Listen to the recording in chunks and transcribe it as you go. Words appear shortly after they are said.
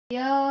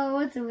Yo,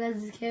 what's up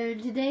guys, it's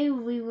Karen. Today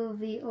we will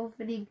be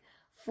opening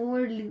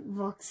 4 loot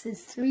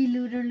boxes, 3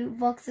 looter loot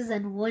boxes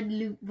and 1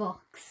 loot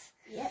box.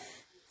 Yep,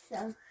 so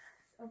let's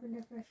open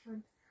the first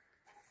one.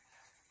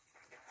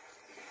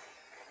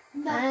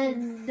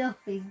 And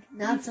nothing.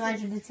 Now it's my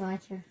turn, it's my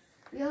turn.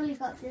 We only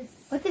got this.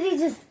 What did he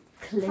just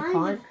click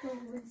on? Cool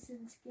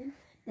Winston skin.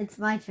 It's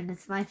my turn,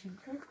 it's my turn.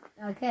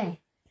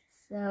 Okay,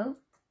 so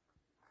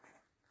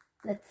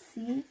let's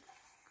see.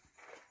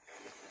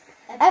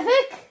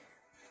 Epic!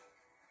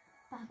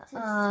 Baptist.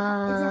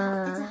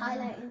 It's a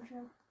highlight intro.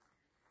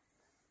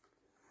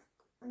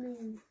 I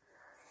mean,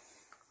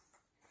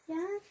 yeah,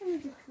 I'm trying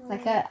to cool.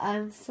 Like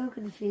I'm so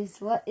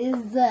confused. What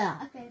is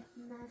that? Okay,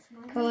 now it's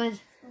my Come on.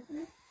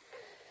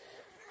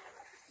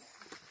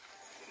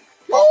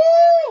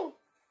 Oh!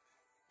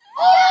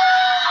 Oh!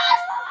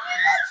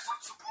 That's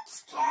such a good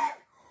skin.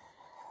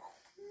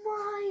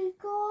 My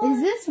God. Is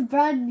this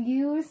brand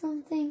new or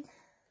something?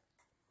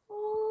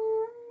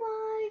 Oh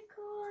my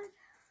God.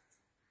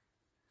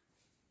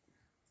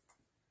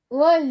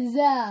 What is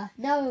that?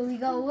 Now we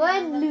got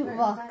 1 loot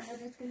box.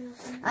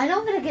 I know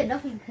I'm gonna get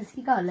nothing because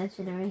he got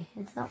legendary.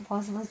 It's not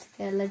possible to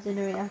get a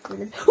legendary after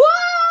this.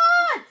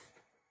 What?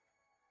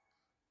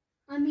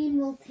 I mean,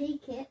 we'll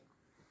take it.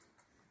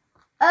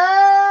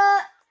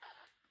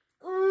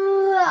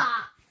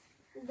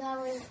 That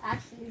was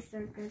actually so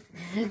good.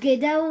 Okay,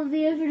 that will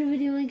be it for the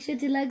video. Make sure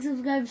to like,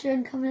 subscribe, share,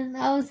 and comment.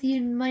 I will see you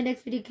in my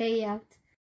next video. Okay, out.